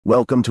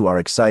Welcome to our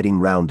exciting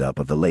roundup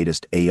of the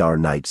latest AR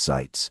night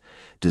sights,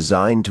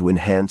 designed to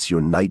enhance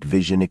your night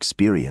vision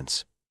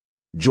experience.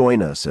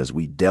 Join us as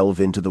we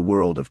delve into the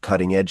world of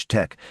cutting-edge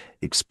tech,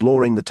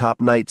 exploring the top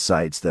night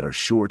sights that are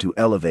sure to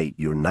elevate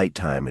your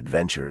nighttime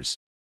adventures.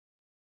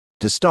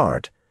 To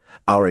start,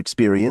 our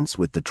experience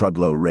with the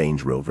Truglo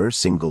Range Rover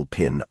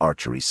single-pin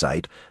archery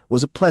sight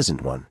was a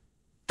pleasant one,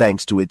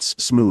 thanks to its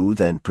smooth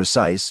and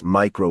precise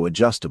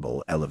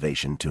micro-adjustable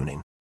elevation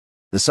tuning.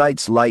 The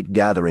sight's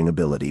light-gathering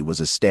ability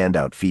was a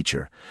standout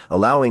feature,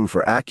 allowing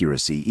for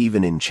accuracy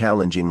even in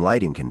challenging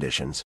lighting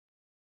conditions.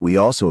 We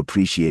also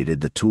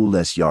appreciated the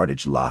toolless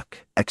yardage lock,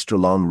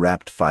 extra-long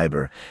wrapped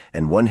fiber,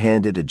 and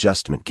one-handed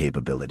adjustment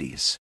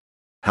capabilities.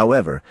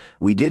 However,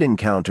 we did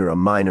encounter a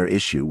minor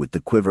issue with the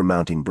quiver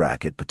mounting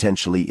bracket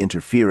potentially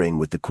interfering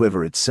with the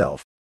quiver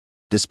itself.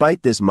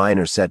 Despite this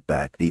minor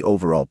setback, the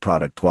overall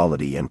product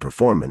quality and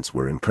performance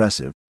were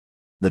impressive.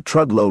 The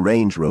Truglo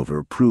Range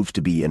Rover proved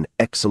to be an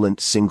excellent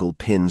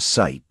single-pin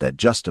sight that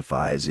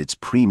justifies its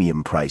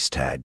premium price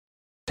tag.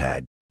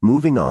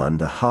 Moving on,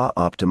 the HA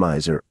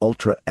Optimizer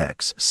Ultra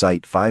X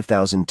Sight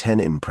 5010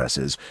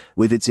 impresses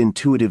with its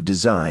intuitive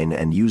design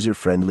and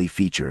user-friendly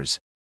features.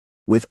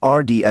 With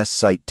RDS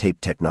sight tape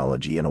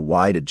technology and a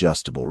wide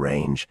adjustable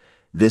range,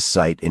 this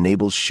sight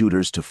enables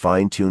shooters to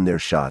fine-tune their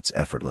shots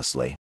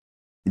effortlessly.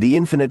 The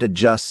infinite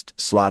adjust,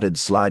 slotted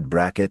slide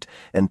bracket,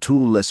 and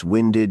toolless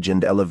windage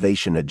and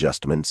elevation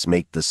adjustments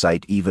make the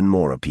sight even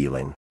more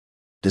appealing.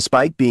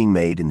 Despite being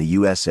made in the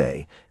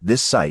USA,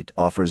 this sight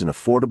offers an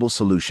affordable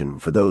solution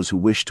for those who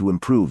wish to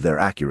improve their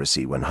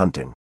accuracy when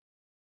hunting.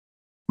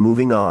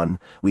 Moving on,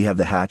 we have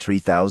the HA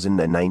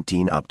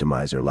 3019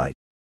 Optimizer Lite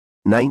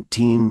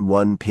 19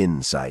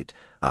 one-pin sight,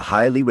 a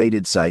highly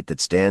rated sight that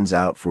stands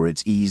out for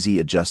its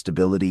easy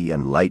adjustability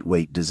and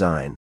lightweight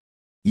design.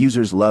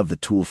 Users love the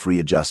tool-free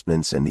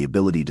adjustments and the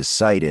ability to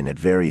sight in at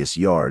various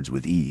yards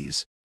with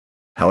ease.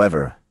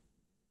 However,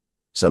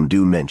 some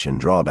do mention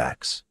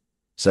drawbacks,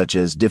 such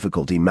as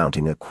difficulty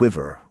mounting a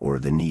quiver or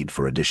the need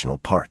for additional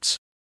parts.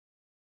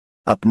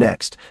 Up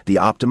next, the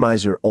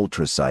Optimizer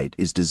Ultra Sight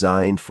is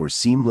designed for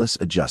seamless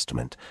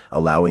adjustment,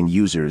 allowing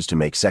users to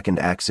make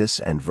second-axis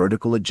and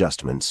vertical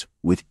adjustments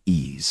with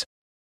ease.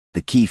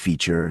 The key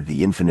feature,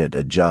 the infinite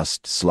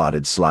adjust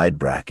slotted slide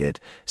bracket,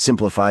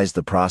 simplifies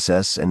the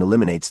process and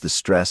eliminates the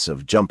stress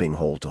of jumping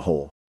hole to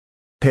hole.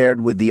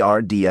 Paired with the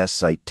RDS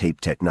sight tape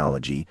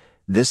technology,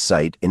 this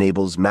sight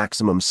enables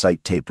maximum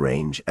sight tape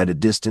range at a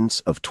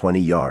distance of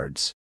 20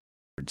 yards.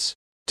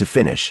 To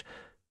finish,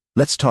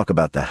 let's talk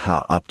about the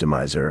HA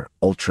Optimizer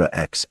Ultra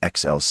X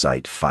XL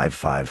Sight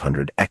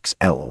 5500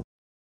 XL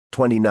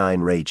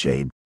 29 ray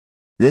shade.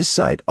 This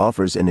sight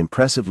offers an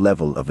impressive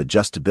level of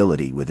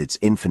adjustability with its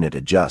infinite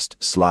adjust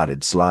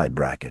slotted slide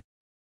bracket.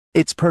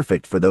 It's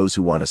perfect for those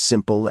who want a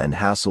simple and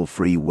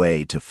hassle-free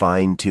way to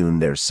fine-tune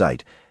their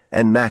sight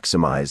and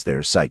maximize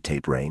their sight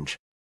tape range.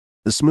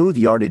 The smooth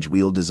yardage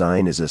wheel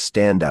design is a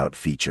standout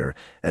feature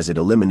as it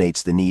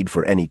eliminates the need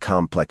for any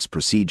complex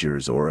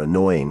procedures or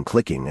annoying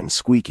clicking and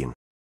squeaking.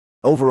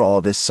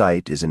 Overall, this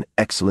sight is an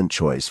excellent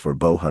choice for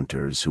bow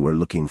hunters who are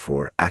looking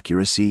for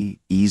accuracy,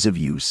 ease of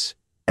use,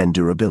 and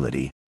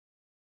durability.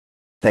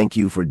 Thank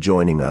you for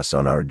joining us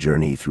on our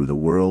journey through the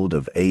world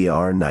of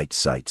AR night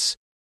sights.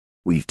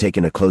 We've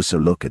taken a closer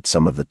look at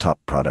some of the top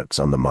products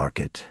on the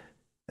market,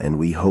 and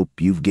we hope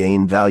you've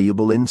gained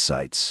valuable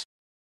insights.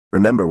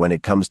 Remember, when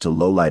it comes to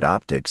low-light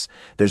optics,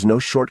 there's no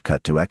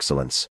shortcut to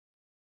excellence.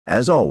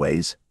 As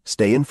always,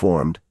 stay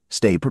informed,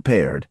 stay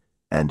prepared,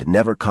 and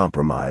never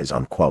compromise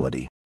on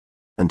quality.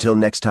 Until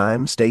next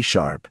time, stay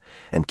sharp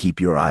and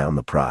keep your eye on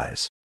the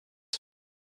prize.